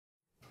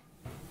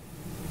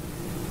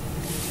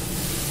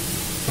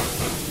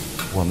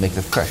want to make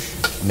it fresh,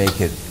 make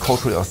it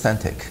culturally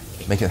authentic,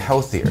 make it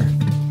healthier.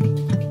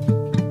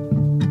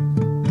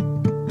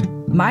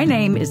 My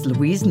name is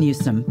Louise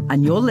Newsom,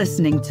 and you're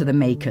listening to The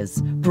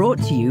Makers, brought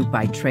to you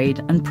by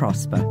Trade and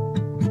Prosper.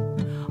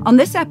 On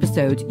this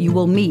episode, you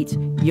will meet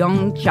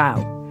Yong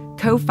Zhao,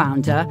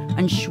 co-founder,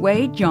 and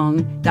Xuhui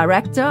Zhang,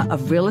 director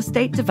of real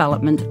estate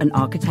development and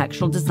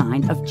architectural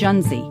design of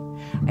Junzi,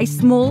 a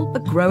small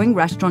but growing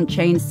restaurant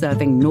chain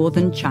serving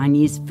northern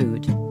Chinese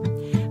food.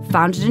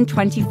 Founded in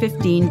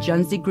 2015,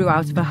 Junzi grew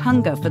out of a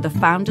hunger for the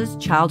founder's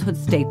childhood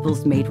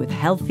staples made with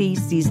healthy,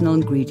 seasonal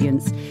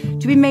ingredients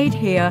to be made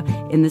here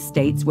in the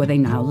States where they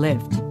now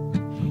lived.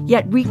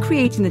 Yet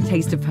recreating the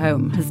taste of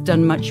home has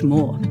done much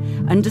more,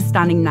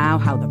 understanding now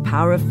how the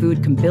power of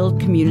food can build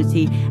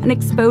community and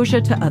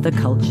exposure to other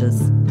cultures.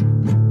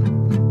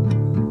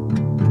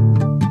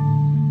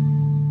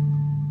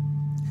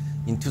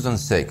 In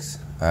 2006,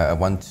 I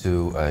came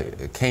to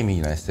the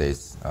United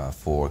States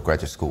for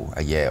graduate school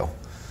at Yale.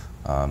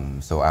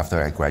 So after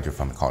I graduated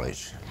from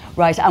college.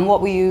 Right, and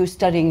what were you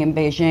studying in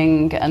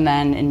Beijing and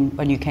then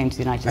when you came to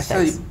the United States?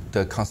 I studied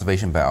the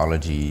conservation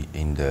biology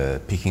in the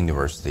Peking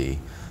University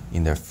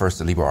in their first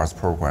liberal arts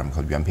program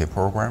called Yuanpei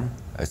program.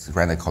 It's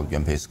granted called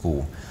Yuanpei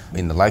School.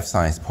 In the life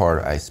science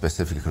part, I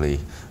specifically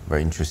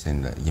very interested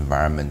in the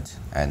environment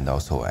and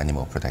also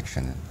animal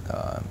protection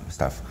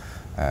stuff.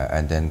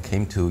 And then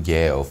came to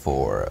Yale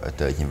for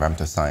the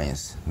environmental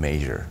science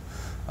major.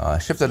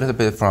 Shifted a little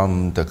bit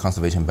from the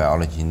conservation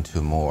biology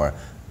into more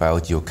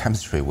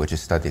biogeochemistry, which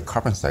is study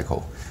carbon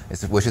cycle,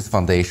 which is the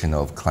foundation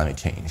of climate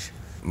change.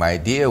 My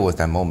idea was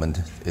that moment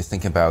is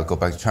thinking about go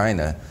back to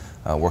China,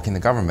 work in the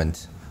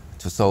government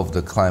to solve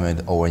the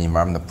climate or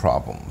environmental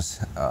problems.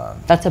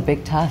 That's a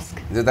big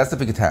task. That's a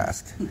big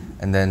task.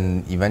 And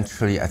then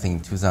eventually, I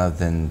think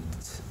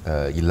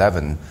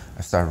 2011,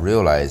 I started to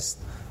realize,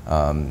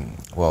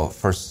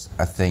 first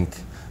I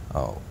think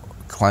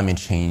climate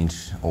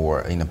change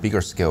or in a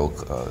bigger scale,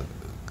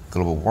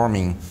 global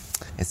warming,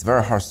 it's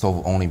very hard to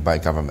solve only by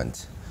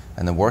government.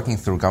 And then working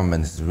through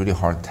government is a really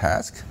hard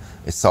task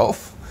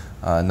itself,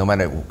 no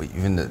matter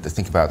even to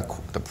think about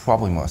the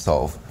problem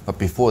itself. But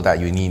before that,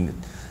 you need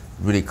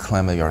really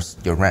climb your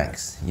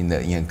ranks in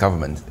the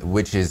government,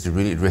 which is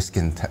really risky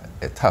and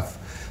a tough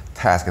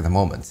task at the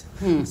moment.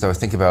 So I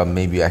think about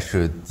maybe I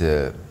should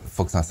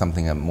focus on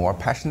something I'm more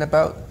passionate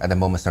about. At the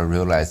moment, I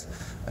realize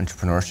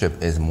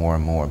entrepreneurship is more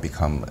and more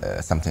become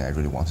something I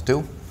really want to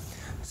do.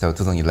 So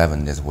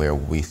 2011 is where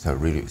we start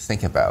really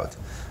think about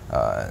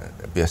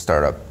be a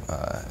startup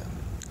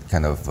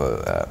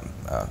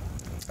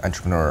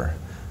entrepreneur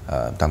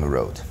down the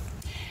road.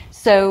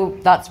 So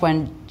that's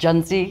when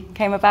Junzi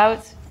came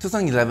about?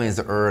 2011 is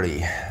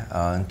early.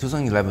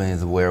 2011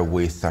 is where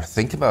we start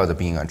thinking about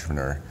being an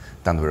entrepreneur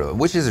down the road,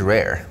 which is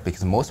rare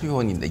because most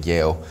people in the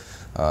Yale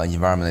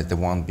environment, they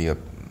want to be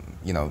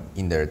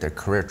in their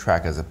career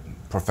track as a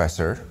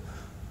professor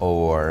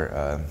or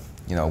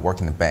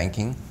working in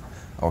banking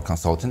or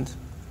consultant.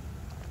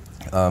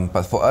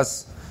 But for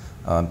us,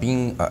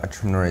 being an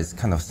entrepreneur is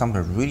kind of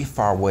something really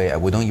far away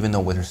and we don't even know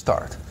where to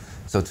start.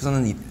 So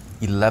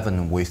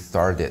 2011 we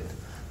started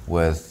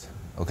with,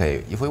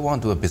 okay, if we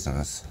want to do a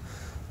business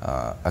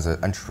as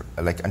an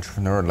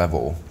entrepreneur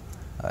level,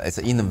 it's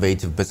an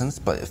innovative business,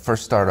 but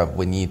first startup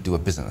we need to do a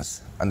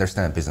business,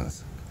 understand a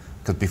business.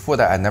 Because before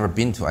that, I'd never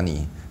been to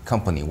any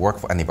company, work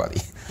for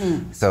anybody.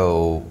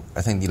 So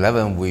I think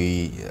 11,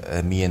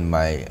 me and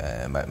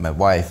my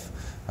wife,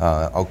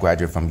 all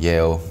graduated from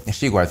Yale.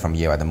 She graduated from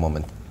Yale at the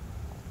moment.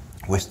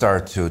 We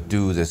started to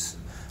do this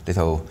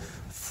little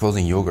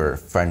frozen yogurt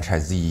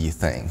franchisee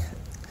thing.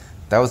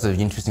 That was an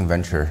interesting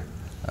venture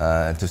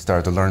to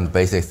start to learn the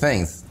basic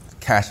things,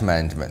 cash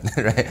management,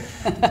 right?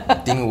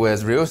 Dealing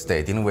with real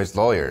estate, dealing with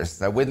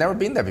lawyers. We'd never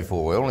been there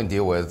before. We only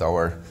deal with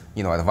our,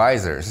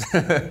 advisors.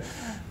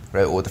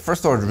 Right? Well, the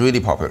first store was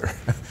really popular.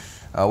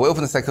 We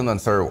opened the second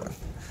and third one.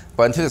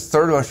 But until the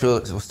third one,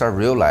 we'll start to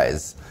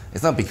realize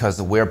it's not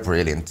because we're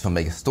brilliant to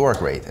make a store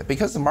great,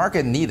 because the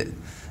market needed it,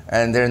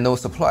 and there are no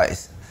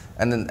supplies.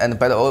 And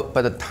by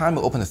the time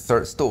we opened the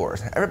third store,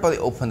 everybody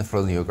opened the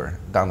frozen yogurt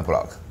down the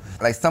block.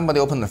 Like somebody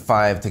opened the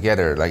 5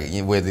 together, like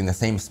within the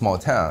same small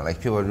town.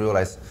 Like people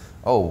realize,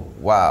 oh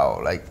wow,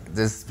 like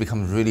this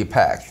becomes really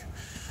packed.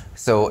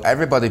 So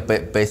everybody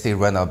basically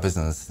ran our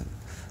business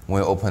when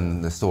we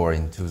opened the store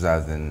in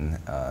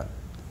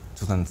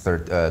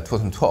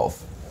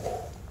 2012.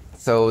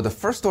 So the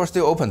first store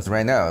still opens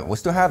right now. We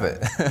still have it.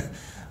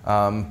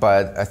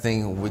 But I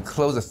think we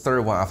closed the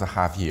third one after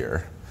half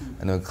year.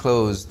 And we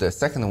closed the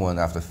second one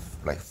after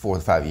 4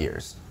 to 5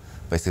 years.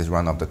 Basically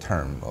run up the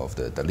term of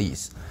the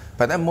lease.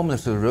 By that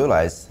moment, we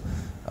realized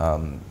a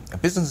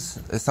business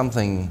is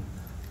something,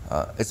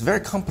 it's very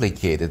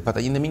complicated, but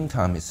in the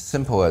meantime, it's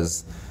simple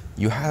as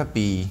you have to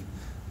be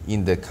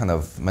in the kind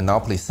of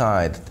monopoly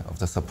side of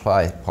the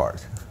supply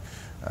part.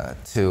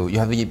 You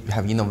have to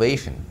have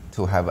innovation,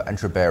 to have an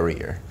entry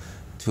barrier,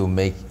 to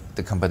make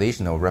the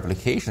competition or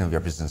replication of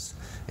your business.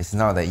 It's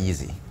not that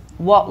easy.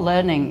 What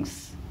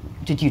learnings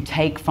did you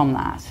take from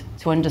that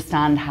to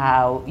understand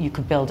how you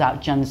could build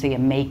out Junzi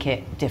and make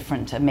it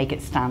different and make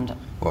it stand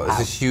Well, it's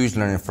a huge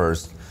learning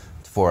first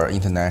for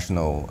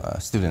international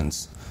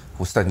students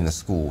who study in the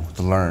school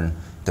to learn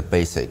the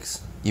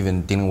basics,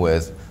 even dealing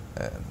with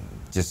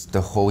just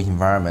the whole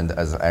environment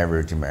as an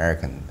average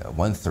American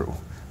went through.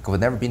 Because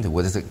we've never been to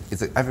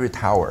it's every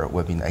tower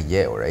we've been at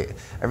Yale, right?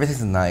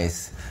 Everything's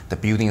nice, the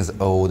building is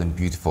old and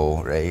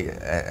beautiful, right?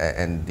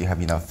 And you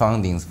have enough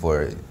fundings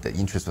for the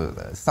interest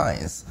of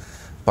science.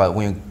 But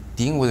when you're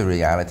dealing with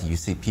reality, you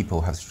see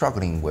people have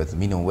struggling with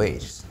minimum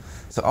wage.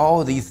 So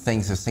all these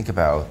things to think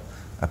about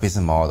a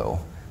business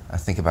model,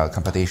 think about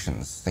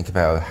competitions, think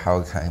about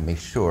how can I make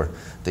sure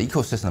the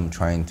ecosystem I'm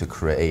trying to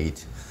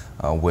create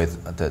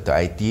with the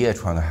idea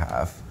trying to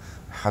have,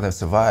 how to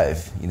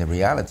survive in the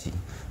reality.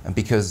 And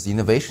because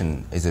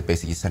innovation is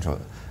basically central,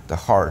 the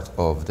heart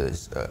of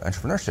this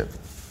entrepreneurship.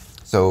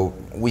 So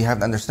we have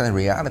to understand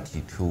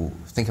reality to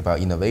think about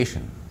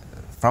innovation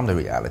from the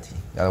reality.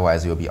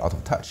 Otherwise, you'll be out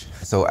of touch.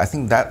 So I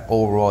think that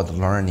overall the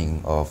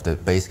learning of the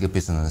basic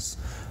business,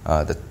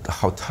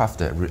 how tough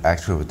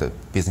the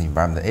business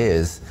environment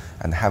is,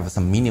 and have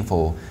some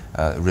meaningful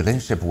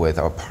relationship with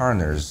our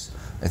partners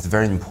is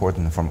very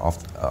important from off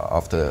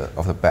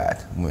the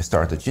bat when we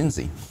start the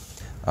Junzi.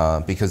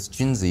 Because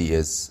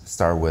Junzi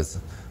start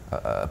with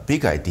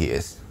big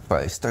ideas,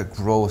 but it start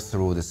grow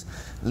through this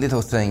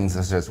little things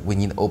such as we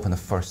need to open the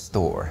first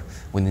store,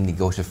 we need to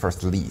negotiate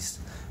first lease.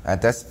 And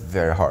that's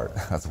very hard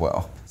as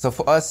well. So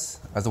for us,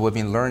 as we've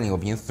been learning, we've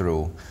been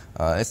through,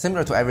 it's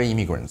similar to every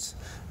immigrant,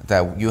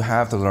 that you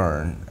have to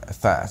learn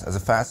fast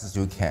as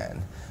you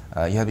can.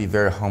 You have to be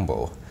very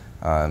humble.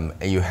 And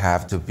you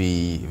have to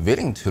be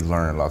willing to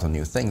learn a lot of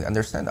new things,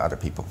 understand other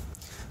people.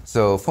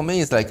 So for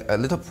me, it's like a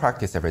little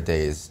practice every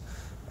day is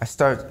I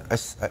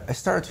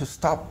started to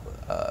stop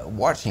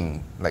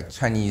watching like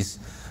Chinese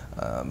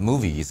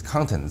movies,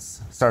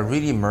 contents, start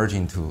really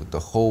emerging to the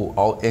whole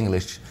all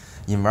English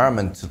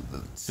environment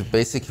to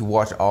basically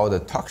watch all the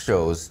talk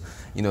shows,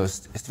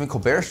 Stephen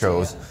Colbert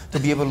shows, to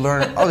be able to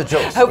learn all the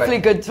jokes. Hopefully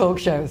good talk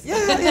shows.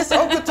 Yeah, it's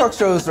all good talk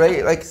shows,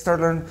 right? Like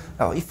start learn,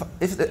 if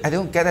I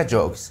don't get that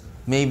jokes,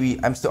 maybe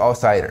I'm still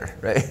outsider,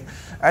 right?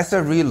 I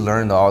started really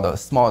learn all the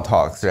small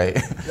talks, right?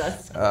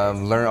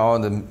 Learn all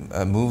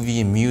the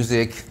movie,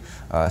 music,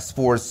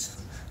 sports,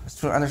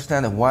 to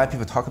understand why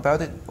people talk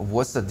about it,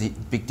 what's the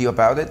big deal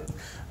about it,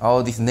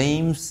 all these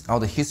names, all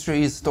the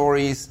histories,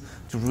 stories,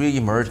 to really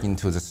emerge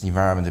into this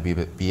environment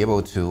to be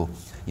able to,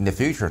 in the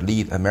future,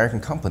 lead an American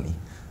company.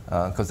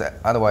 Because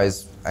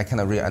otherwise, I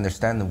cannot really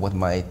understand what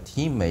my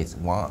teammates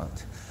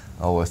want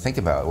or think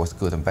about what's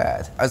good and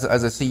bad. As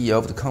a CEO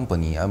of the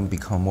company, I'm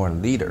become more a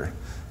leader.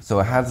 So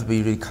I have to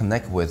be really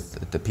connect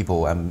with the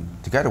people I'm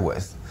together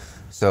with.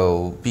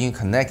 So being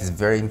connected is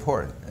very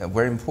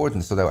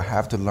important so that I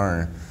have to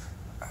learn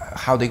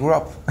how they grew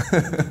up.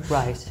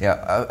 Right. Yeah,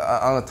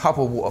 on the top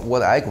of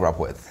what I grew up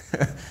with.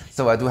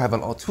 So I do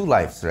have two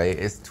lives, right?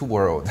 It's two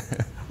worlds.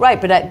 Right,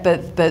 but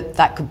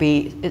that could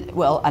be,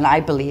 well, and I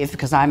believe,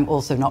 because I'm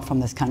also not from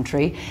this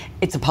country,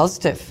 it's a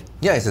positive.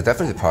 Yeah, it's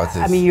definitely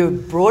positive. I mean, you're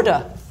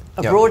broader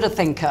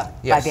thinker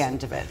by the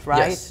end of it,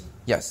 right?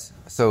 Yes.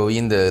 So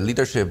in the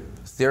leadership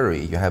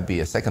theory, you have to be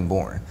a second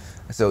born.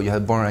 So you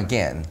have born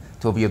again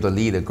to be able to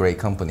lead a great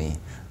company.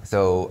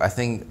 So I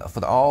think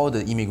for all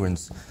the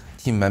immigrants,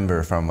 team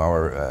member from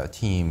our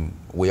team,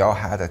 we all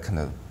had a kind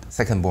of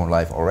second born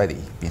life already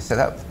being set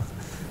up.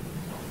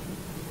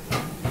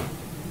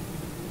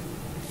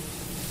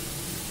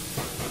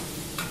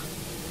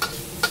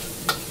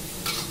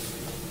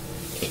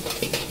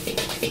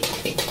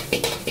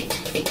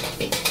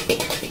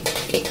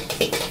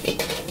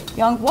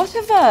 Yong, what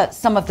have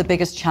some of the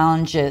biggest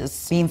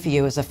challenges been for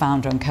you as a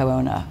founder and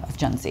co-owner of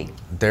Junzi?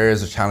 There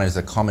is a challenge,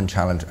 a common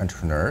challenge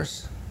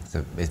entrepreneurs.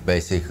 So it's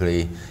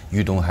basically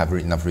you don't have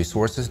enough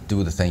resources,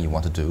 do the thing you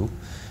want to do.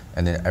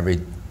 And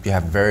then you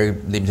have very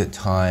limited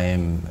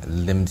time,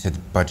 limited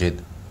budget.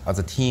 As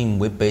a team,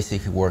 we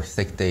basically work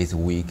 6 days a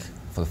week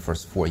for the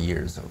first 4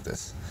 years of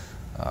this.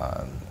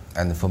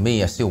 And for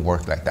me, I still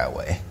work like that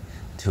way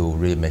to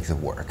really make it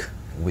work.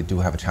 We do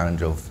have a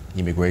challenge of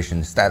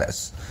immigration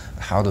status,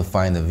 how to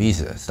find a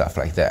visa, stuff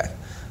like that.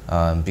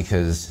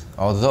 Because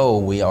although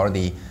we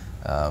already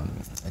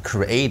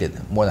created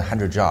more than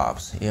 100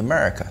 jobs in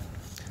America,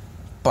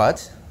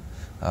 but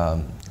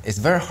it's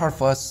very hard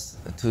for us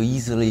to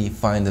easily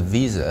find a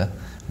visa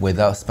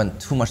without spending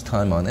too much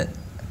time on it,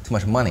 too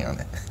much money on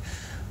it.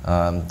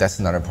 That's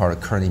another part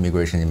of current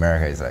immigration in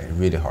America is like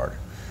really hard.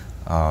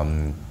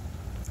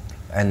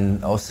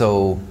 And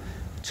also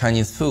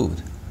Chinese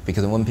food,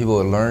 because when people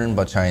learn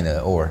about China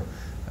or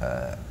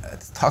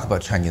talk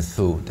about Chinese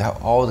food, they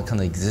have all the kind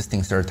of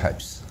existing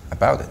stereotypes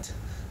about it.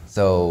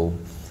 So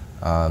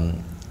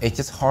it's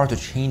just hard to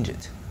change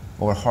it,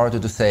 or hard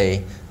to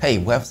say, hey,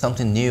 we have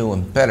something new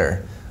and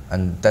better,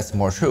 and that's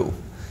more true.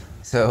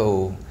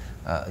 So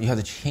you have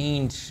to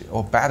change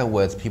or battle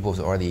with people's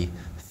already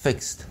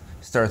fixed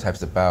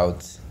stereotypes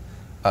about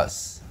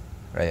us,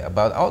 right?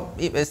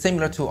 It's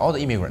similar to all the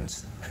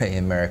immigrants, right?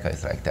 In America,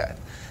 it's like that.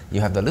 You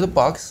have the little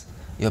box,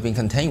 you've been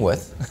contained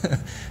with,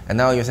 and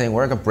now you're saying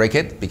we're going to break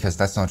it because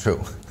that's not true.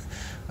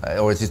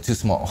 Or it's just too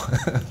small.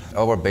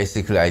 Our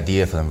basically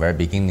idea from the very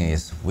beginning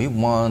is we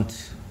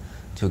want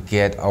to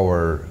get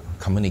our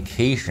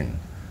communication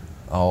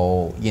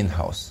all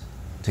in-house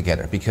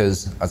together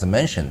because, as I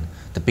mentioned,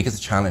 the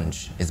biggest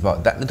challenge is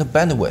about that little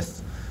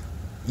bandwidth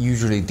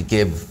usually to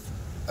give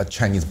a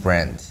Chinese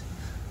brand.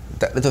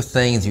 That little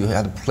things you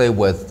have to play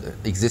with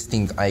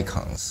existing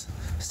icons,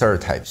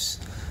 stereotypes.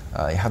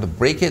 You have to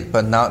break it,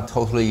 but not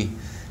totally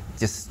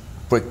just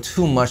break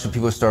too much and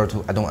people start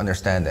to, I don't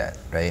understand that,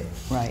 right?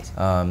 Right.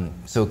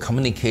 So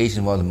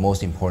communication was the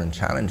most important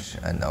challenge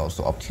and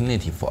also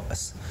opportunity for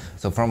us.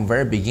 So from the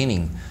very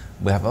beginning,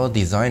 we have all the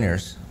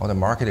designers, all the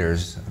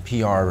marketers,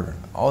 PR,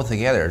 all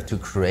together to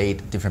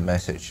create different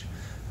message.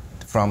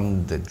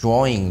 From the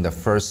drawing, the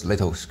first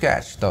little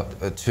sketch,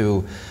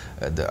 to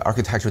the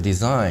architectural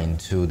design,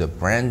 to the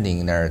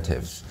branding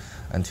narratives,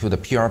 and to the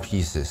PR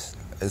pieces,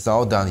 it's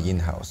all done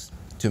in-house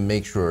to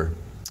make sure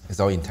it's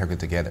all integrated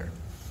together.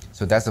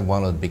 So that's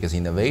one of the biggest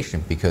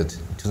innovations because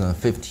in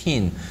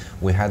 2015,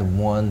 we had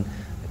one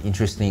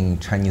interesting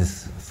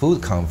Chinese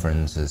food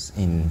conferences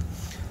in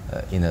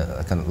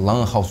a kind of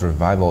Longhouse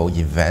revival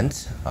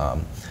event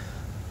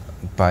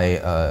by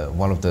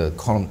one of the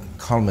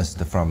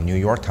columnists from New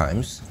York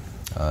Times.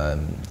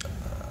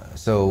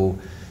 So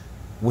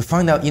we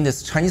find out in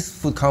this Chinese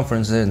food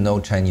conference, there's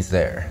no Chinese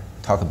there.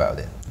 Talk about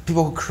it.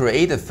 People who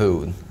create the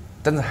food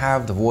doesn't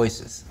have the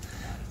voices.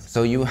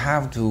 So you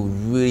have to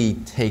really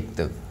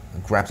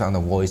grasp on the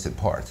voice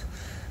part.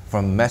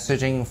 From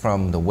messaging,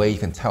 from the way you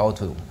can tell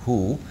to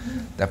who,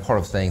 that part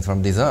of things,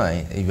 from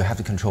design, you have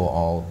to control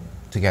all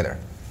together.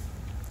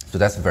 So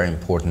that's very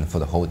important for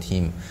the whole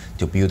team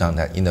to build on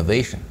that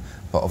innovation.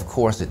 But of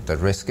course, the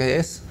risk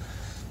is,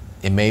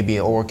 it may be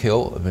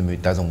overkill, maybe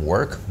it doesn't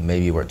work,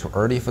 maybe we're too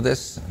early for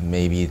this,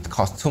 maybe it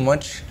costs too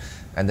much,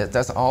 and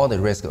that's all the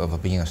risk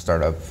of being a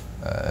startup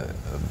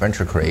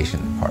venture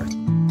creation part.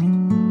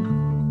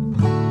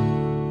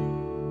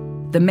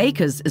 The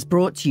Makers is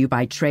brought to you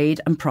by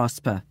Trade and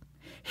Prosper.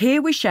 Here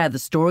we share the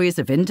stories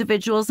of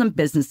individuals and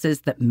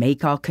businesses that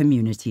make our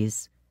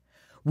communities.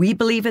 We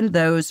believe in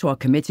those who are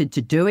committed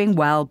to doing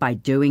well by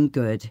doing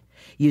good,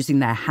 using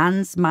their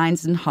hands,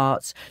 minds and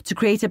hearts to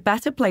create a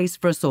better place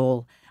for us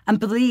all, and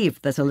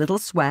believe that a little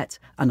sweat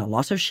and a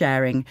lot of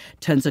sharing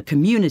turns a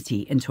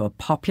community into a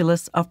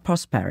populace of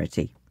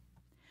prosperity.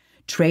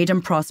 Trade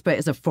and Prosper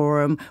is a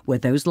forum where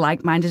those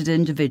like-minded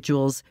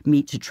individuals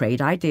meet to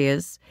trade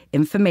ideas,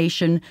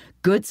 information,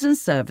 goods and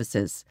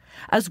services,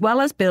 as well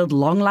as build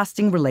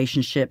long-lasting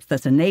relationships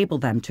that enable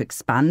them to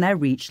expand their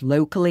reach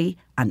locally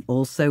and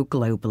also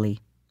globally.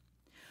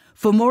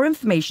 For more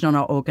information on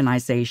our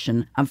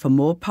organization and for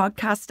more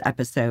podcast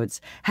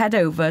episodes, head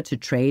over to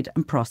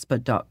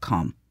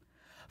tradeandprosper.com.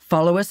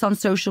 Follow us on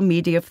social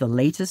media for the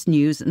latest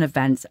news and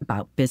events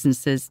about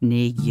businesses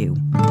near you.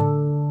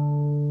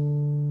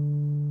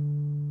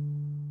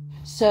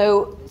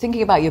 So,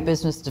 thinking about your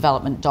business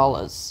development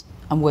dollars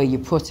and where you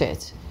put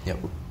it, Yep.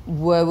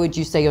 Where would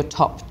you say your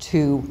top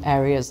two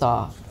areas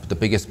are? The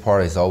biggest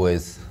part is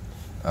always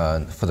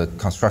for the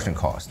construction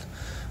cost.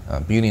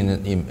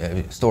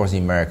 Building stores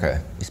in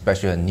America,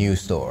 especially a new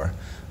store,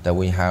 that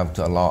we have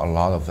to allow a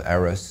lot of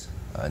errors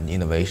and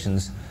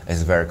innovations,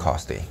 is very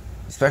costly.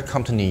 Especially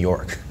come to New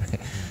York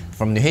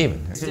from New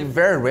Haven. It's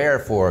very rare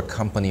for a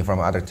company from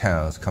other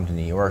towns come to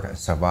New York and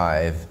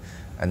survive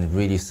and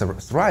really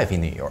thrive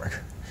in New York.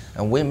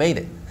 And we made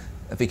it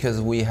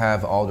because we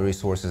have all the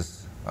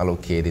resources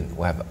allocated,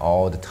 we have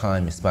all the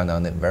time spent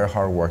on it, very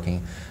hard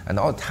working, and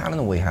all the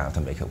talent we have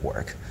to make it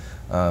work.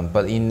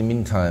 But in the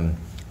meantime,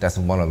 that's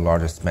one of the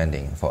largest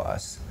spending for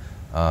us.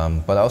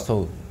 But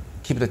also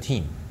keep the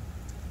team.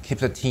 Keep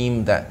the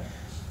team that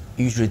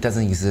usually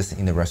doesn't exist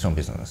in the restaurant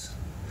business.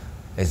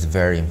 It's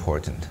very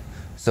important.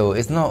 So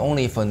it's not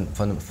only from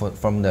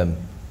the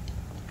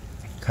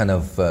kind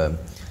of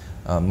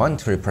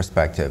monetary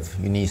perspective,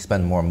 you need to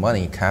spend more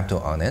money, capital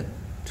on it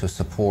to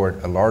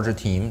support a larger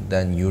team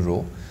than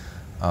usual,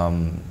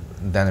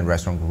 than a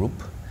restaurant group.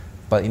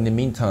 But in the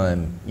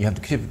meantime, you have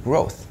to keep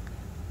growth.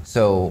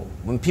 So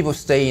when people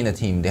stay in a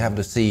team, they have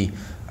to see,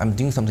 I'm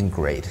doing something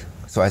great.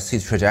 So I see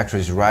the trajectory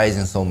is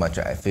rising so much,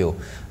 I feel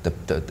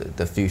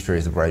the future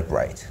is very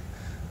bright.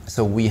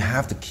 So we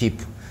have to keep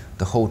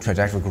the whole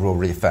trajectory grow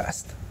really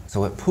fast.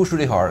 So it push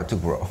really hard to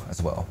grow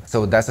as well.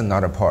 So that's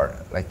another part.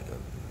 Like,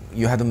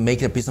 you have to make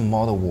the business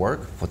model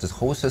work for this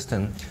whole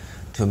system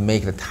to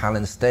make the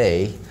talent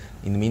stay,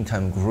 in the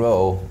meantime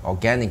grow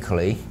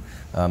organically.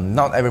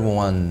 Not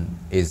everyone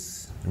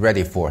is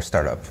ready for a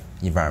startup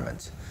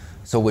environment.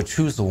 So we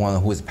choose the one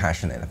who is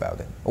passionate about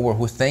it, or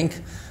who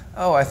think,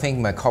 oh, I think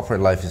my corporate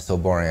life is so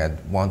boring, I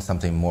want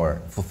something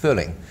more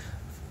fulfilling.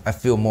 I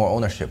feel more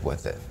ownership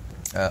with it.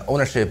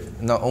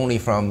 Ownership not only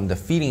from the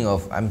feeling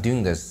of I'm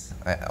doing this,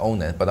 I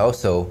own it, but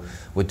also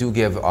we do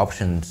give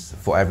options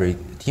for every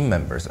team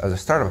members as a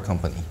startup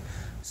company.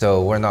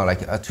 So we're not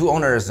like two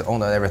owners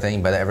own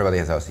everything, but everybody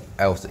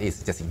else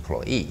is just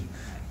employee.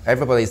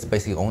 Everybody is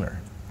basically owner,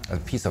 a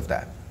piece of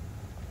that.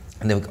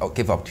 And they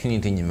give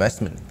opportunity in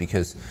investment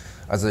because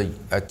as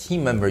a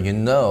team member, you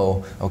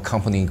know a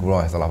company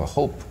growing has a lot of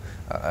hope,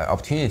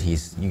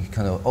 opportunities. You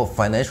kind of,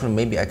 financially,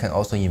 maybe I can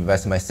also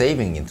invest my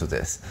saving into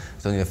this.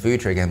 So in the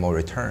future, I get more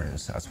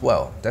returns as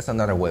well. That's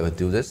another way to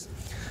do this.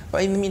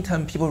 But in the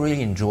meantime, people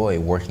really enjoy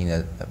working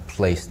at a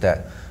place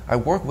that I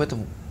work with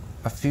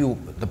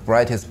the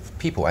brightest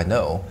people I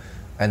know,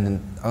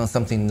 and on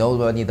something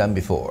nobody done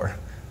before.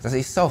 That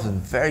itself is a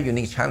very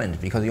unique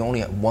challenge because you only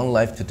have one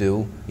life to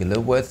do, you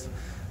live with,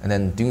 and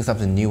then doing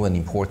something new and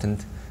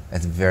important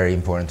is very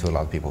important to a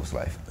lot of people's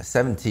life.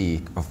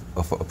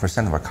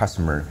 70% of our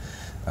customer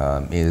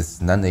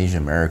is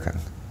non-Asian American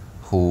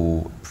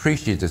who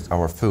appreciates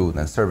our food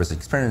and service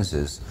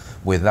experiences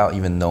without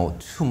even know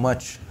too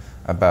much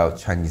about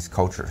Chinese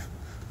culture.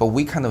 But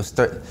we kind of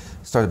start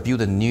to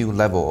build a new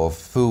level of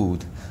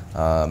food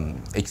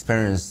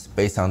experience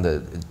based on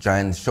the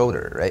giant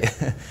shoulder, right?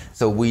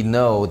 So we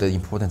know the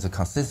importance of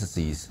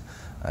consistencies,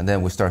 and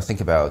then we start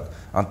thinking about,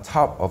 on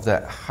top of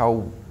that,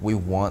 how we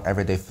want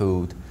everyday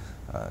food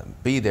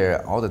be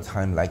there all the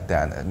time like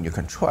that, and you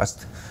can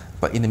trust.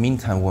 But in the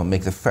meantime, we'll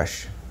make it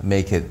fresh,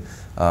 make it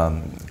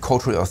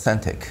culturally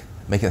authentic,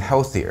 make it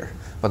healthier.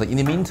 But in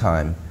the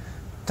meantime,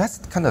 that's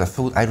kind of the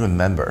food I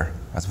remember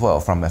as well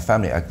from my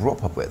family I grew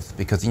up with.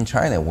 Because in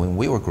China, when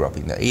we were grew up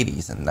in the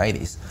 80s and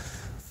 90s,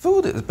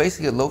 food is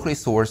basically locally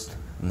sourced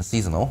and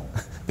seasonal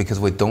because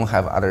we don't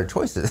have other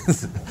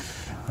choices.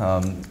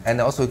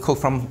 And also cook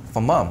from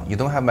mom. You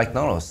don't have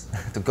McDonald's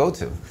to go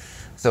to.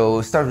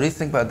 So start really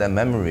thinking about the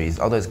memories,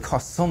 although it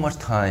costs so much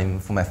time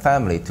for my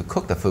family to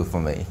cook the food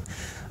for me.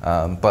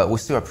 But we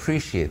still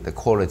appreciate the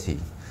quality,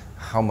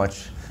 how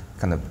much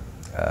kind of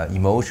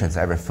emotions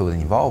every food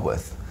is involved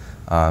with.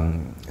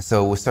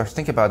 So we start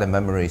thinking about the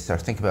memories,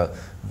 start thinking about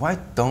why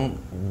don't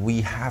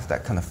we have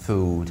that kind of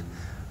food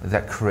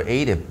that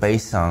created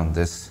based on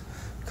this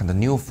kind of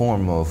new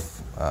form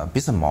of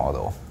business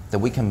model that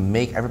we can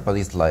make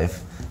everybody's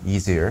life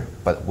easier,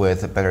 but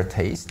with a better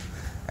taste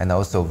and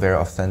also very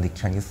authentic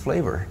Chinese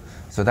flavor.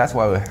 So that's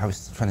why I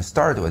was trying to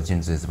start with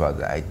Junzi, is about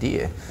the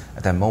idea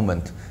at that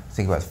moment,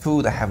 think about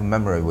food I have a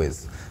memory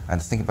with,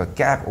 and think about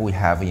gap we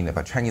have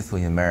about Chinese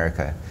food in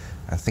America,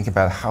 and think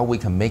about how we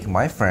can make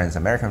my friends,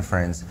 American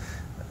friends,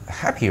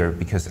 happier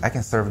because I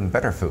can serve them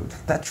better food.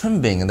 That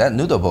chumbing and that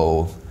noodle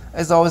bowl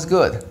is always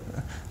good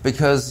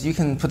because you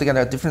can put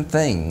together different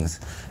things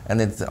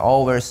and it's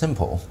all very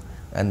simple.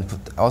 And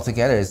put all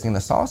together is in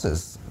the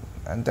sauces,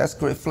 and that's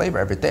great flavor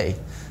every day.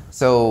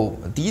 So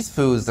these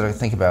foods that I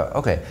think about,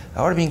 okay, I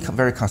already been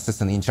very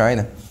consistent in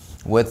China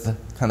with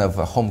kind of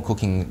a home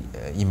cooking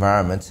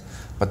environment,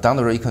 but down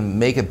the road you can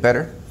make it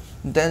better,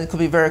 then it could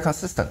be very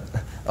consistent.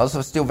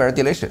 Also still very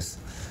delicious.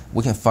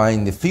 We can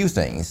find a few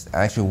things that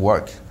actually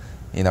work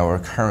in our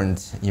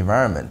current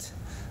environment,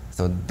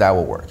 so that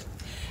will work.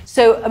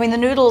 So, I mean, the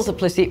noodles are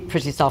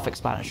pretty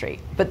self-explanatory,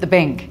 but the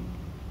bing,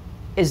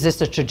 is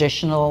this a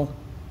traditional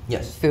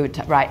food,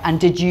 right?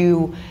 And did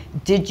you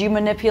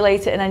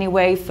manipulate it in any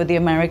way for the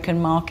American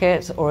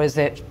market, or is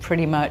it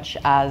pretty much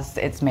as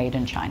it's made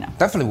in China?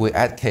 Definitely, we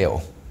add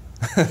kale.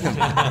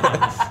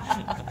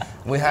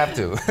 We have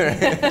to. There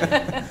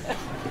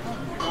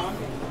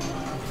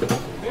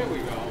we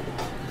go.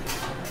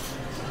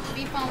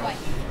 Beef on what?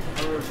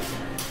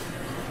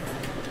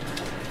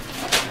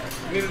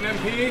 Need an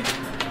MP?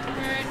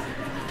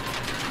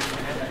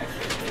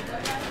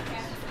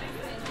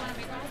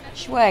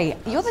 Xuhui,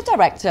 you're the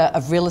Director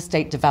of Real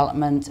Estate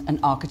Development and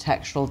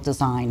Architectural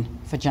Design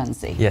for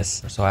Junzi.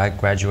 Yes, so I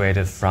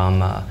graduated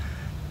from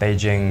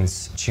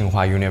Beijing's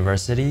Tsinghua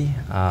University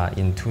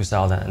in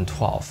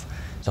 2012.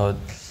 So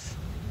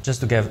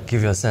just to give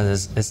you a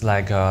sense, it's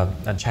like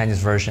a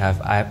Chinese version of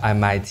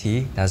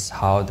MIT. That's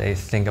how they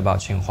think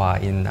about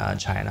Tsinghua in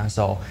China.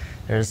 So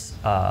there's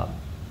a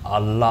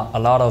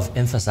lot of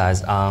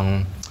emphasis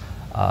on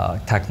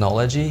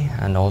technology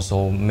and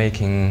also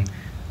making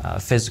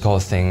physical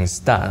things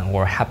done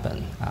or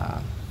happen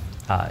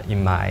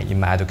in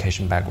my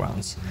education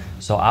backgrounds.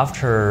 So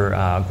after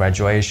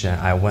graduation,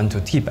 I went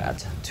to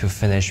Tibet to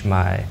finish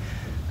my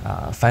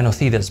final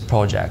thesis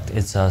project.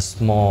 It's a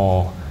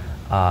small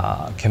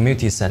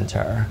community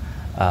center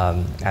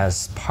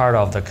as part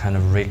of the kind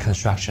of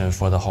reconstruction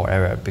for the whole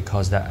area,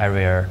 because the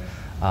area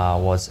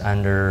was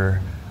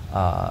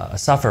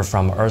suffered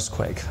from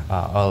earthquake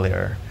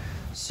earlier.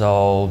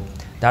 So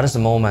that is the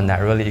moment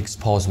that really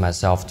exposed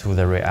myself to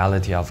the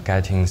reality of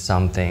getting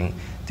something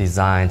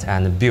designed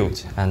and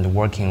built and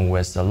working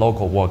with the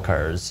local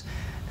workers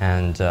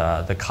and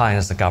the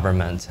clients, the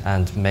government,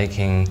 and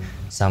making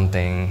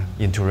something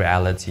into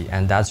reality.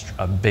 And that's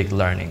a big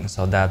learning.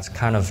 So that's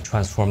kind of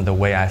transformed the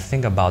way I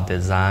think about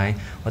design,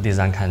 what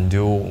design can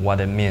do, what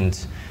it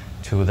means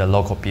to the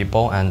local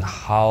people, and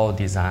how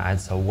design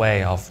as a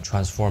way of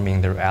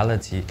transforming the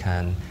reality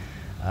can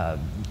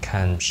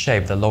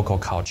shape the local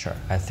culture.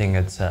 I think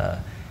it's a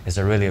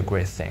really a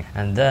great thing.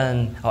 And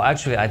then,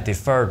 actually, I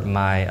deferred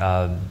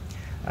my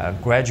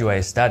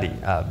graduate study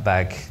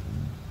back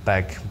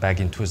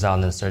in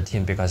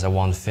 2013 because I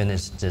want to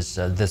finish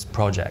this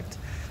project.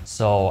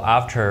 So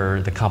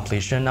after the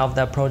completion of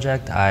that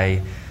project,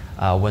 I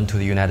went to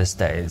the United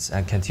States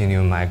and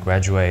continued my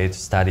graduate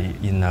study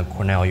in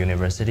Cornell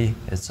University.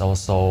 It's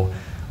also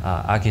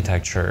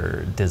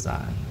architecture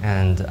design.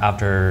 And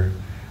after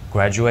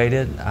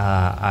graduated,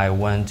 I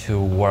went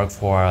to work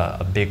for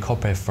a big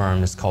corporate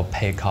firm. It's called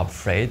Paycop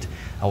Freight.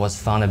 I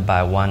was founded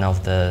by one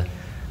of the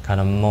kind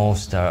of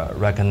most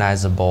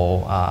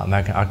recognizable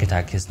American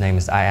architect. His name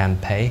is I.M.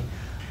 Pei.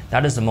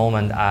 That is the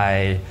moment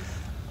I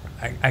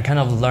kind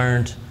of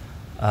learned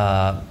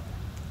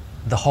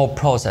the whole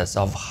process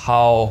of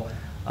how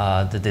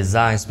the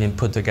design is being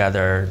put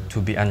together to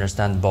be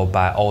understandable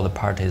by all the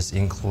parties,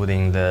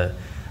 including the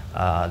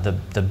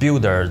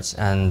builders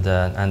and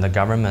the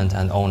government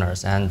and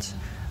owners, and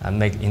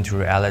make it into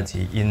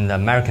reality in the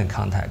American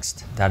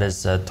context. That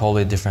is a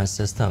totally different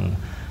system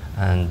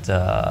and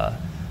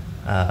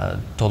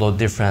total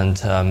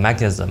different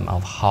mechanism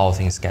of how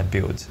things get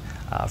built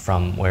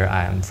from where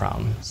I am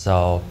from.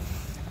 So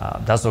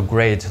that's a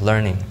great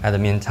learning. At the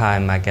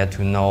meantime, I get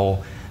to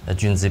know the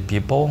Junzi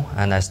people,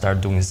 and I start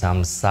doing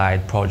some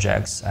side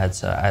projects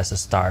as a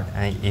start,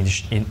 and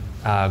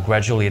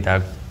gradually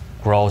that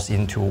grows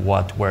into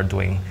what we're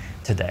doing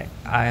today.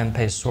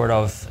 IMP sort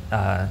of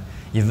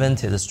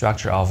invented the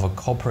structure of a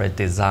corporate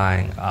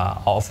design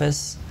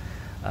office.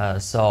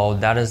 So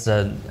that's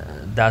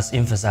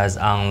emphasized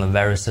on a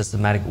very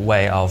systematic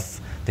way of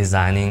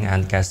designing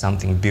and get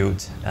something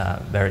built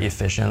very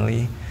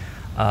efficiently.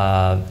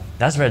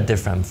 That's very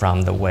different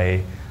from the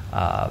way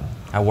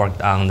I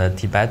worked on the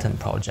Tibetan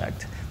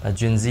project. But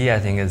Junzi, I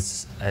think,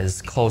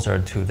 is closer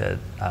to the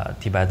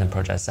Tibetan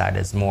project side.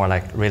 It's more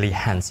like really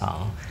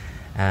hands-on.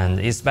 And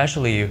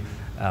especially,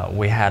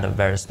 we had a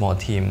very small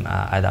team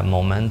at that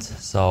moment,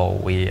 so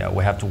we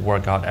have to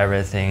work out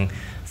everything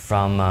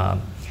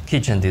from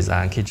kitchen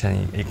design,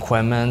 kitchen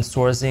equipment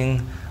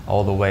sourcing,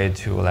 all the way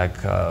to like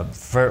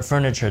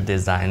furniture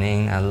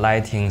designing and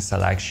lighting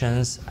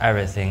selections,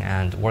 everything,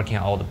 and working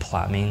on all the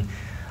plumbing,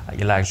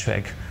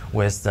 electric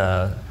with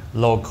the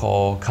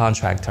local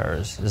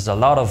contractors. There's a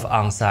lot of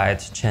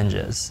on-site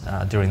changes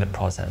during the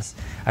process.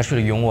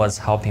 Actually, Yong was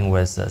helping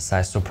with the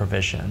site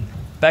supervision.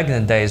 Back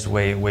in the days,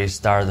 we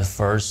started the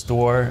first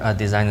store,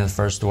 designing the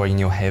first store in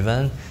New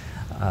Haven.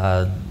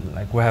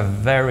 Like we have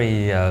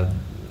very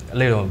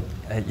little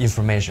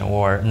information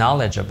or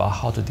knowledge about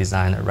how to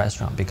design a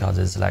restaurant because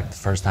it's like the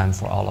first time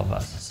for all of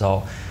us.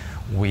 So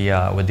we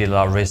did a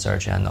lot of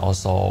research, and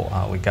also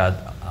we got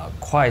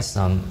quite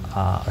some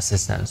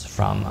assistance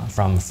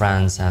from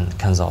friends and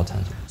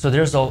consultants. So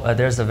there's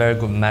a very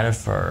good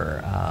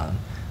metaphor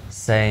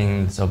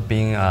saying, so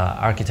being an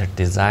architect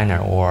designer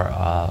or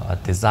a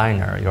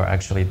designer, you're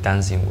actually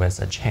dancing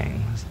with a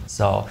chain.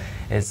 So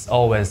it's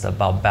always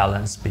about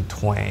balance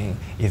between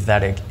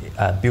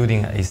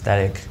building an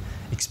aesthetic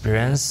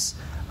experience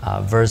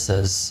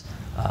versus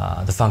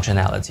the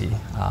functionality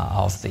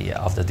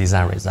of the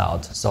design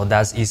result. So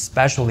that's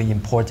especially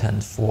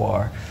important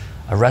for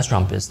a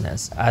restaurant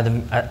business.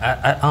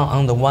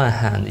 On the one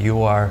hand,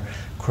 you are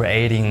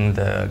creating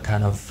the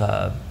kind of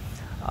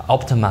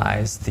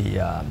optimize the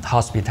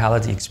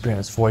hospitality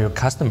experience for your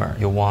customer.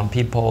 You want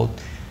people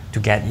to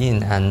get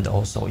in and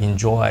also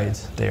enjoy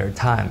their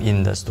time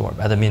in the store.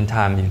 At the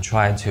meantime, you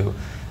try to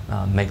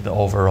make the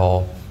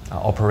overall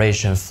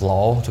operation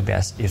flow to be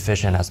as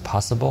efficient as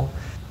possible.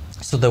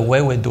 So the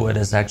way we do it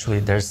is actually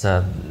there's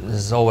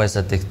always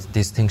a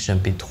distinction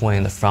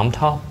between the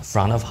front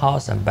of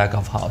house and back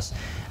of house.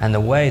 And the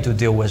way to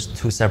deal with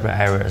two separate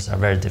areas are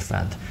very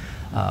different.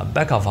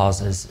 Back of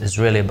house is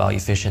really about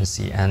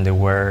efficiency, and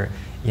we're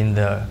in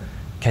the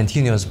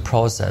continuous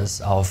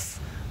process of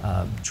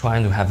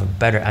trying to have a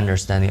better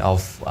understanding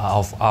of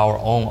our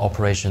own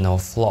operational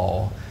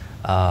flow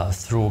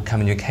through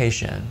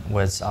communication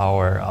with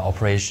our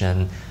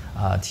operation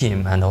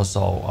team and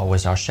also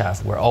with our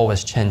chef. We're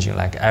always changing,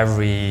 like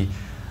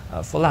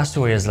for last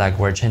 2 years, like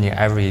we're changing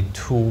every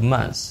 2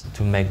 months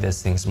to make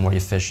these things more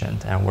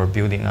efficient, and we're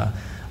building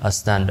a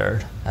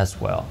standard as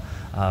well.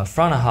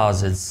 Front of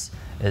house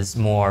is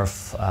more,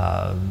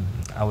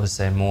 I would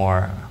say,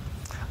 more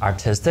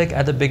artistic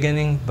at the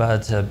beginning,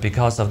 but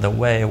because of the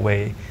way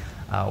we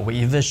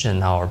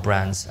envision our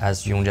brands,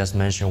 as Yong just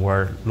mentioned,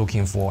 we're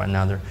looking for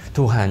another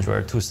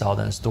 200,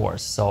 2,000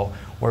 stores. So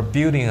we're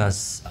building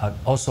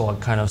also a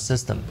kind of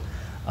system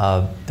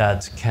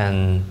that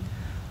can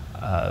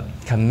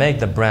make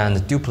the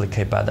brand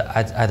duplicate, but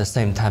at the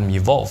same time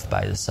evolve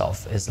by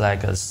itself. It's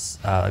like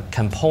a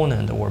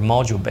component or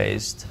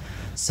module-based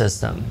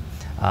system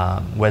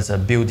with a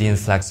built-in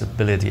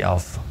flexibility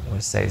of, we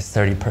say,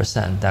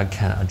 30% that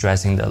can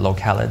addressing the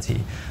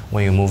locality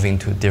when you move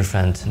into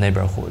different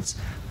neighborhoods.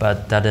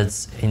 But that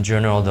is, in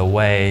general, the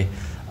way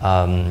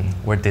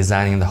we're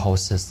designing the whole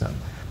system.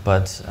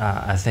 But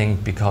I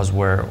think because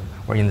we're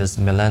in this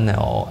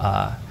millennial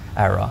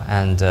era,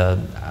 and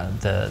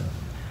the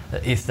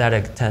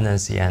aesthetic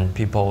tendency and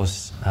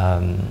people's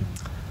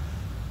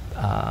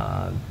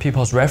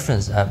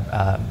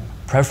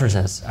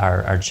preferences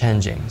are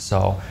changing.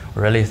 So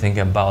we're really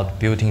thinking about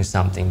building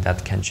something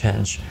that can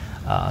change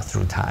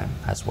through time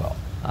as well.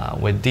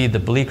 We did the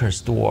Bleecker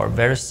store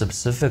very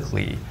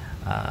specifically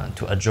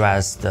to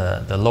address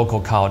the local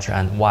culture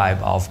and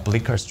vibe of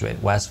Bleecker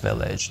Street, West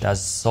Village.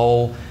 That's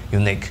so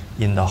unique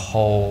in the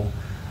whole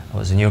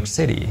New York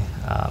City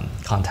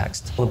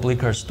context. The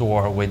Bleecker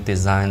store, we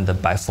designed the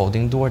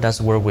bifolding door.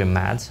 That's where we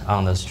met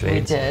on the street.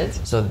 We did.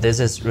 So this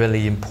is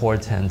really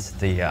important,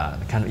 the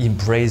kind of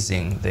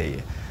embracing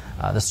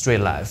the street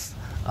life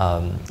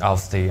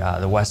of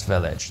the West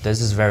Village.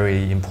 This is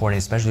very important,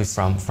 especially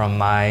from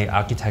my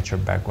architecture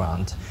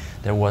background.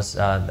 There was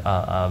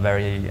a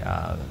very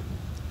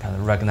kind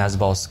of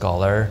recognizable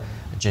scholar,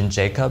 Jane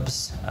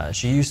Jacobs.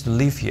 She used to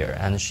live here,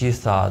 and she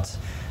thought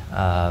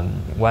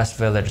West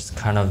Village is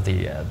kind of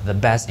the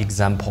best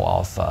example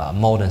of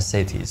modern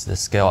cities, the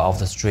scale of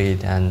the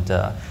street and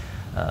the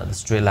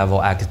street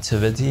level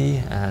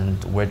activity,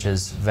 and which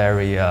is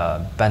very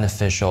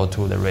beneficial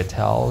to the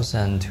retails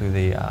and to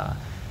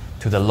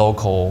the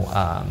local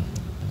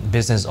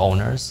business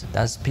owners.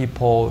 That's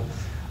people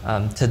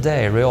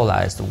today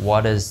realized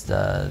what is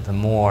the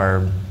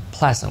more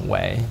pleasant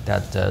way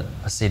that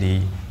a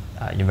city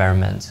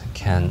environment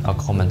can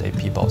accommodate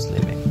people's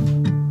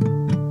living.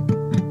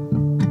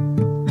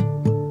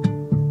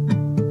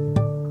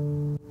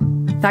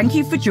 Thank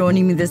you for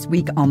joining me this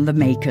week on The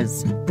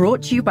Makers,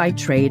 brought to you by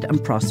Trade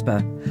and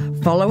Prosper.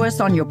 Follow us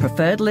on your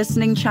preferred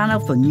listening channel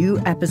for new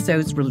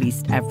episodes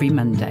released every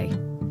Monday.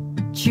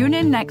 Tune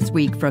in next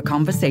week for a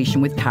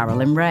conversation with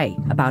Carolyn Ray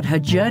about her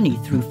journey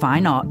through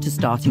fine art to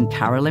starting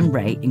Carolyn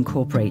Ray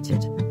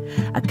Incorporated,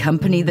 a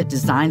company that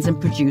designs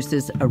and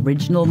produces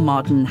original,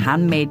 modern,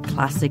 handmade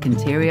classic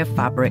interior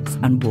fabrics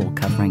and wall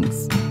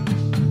coverings.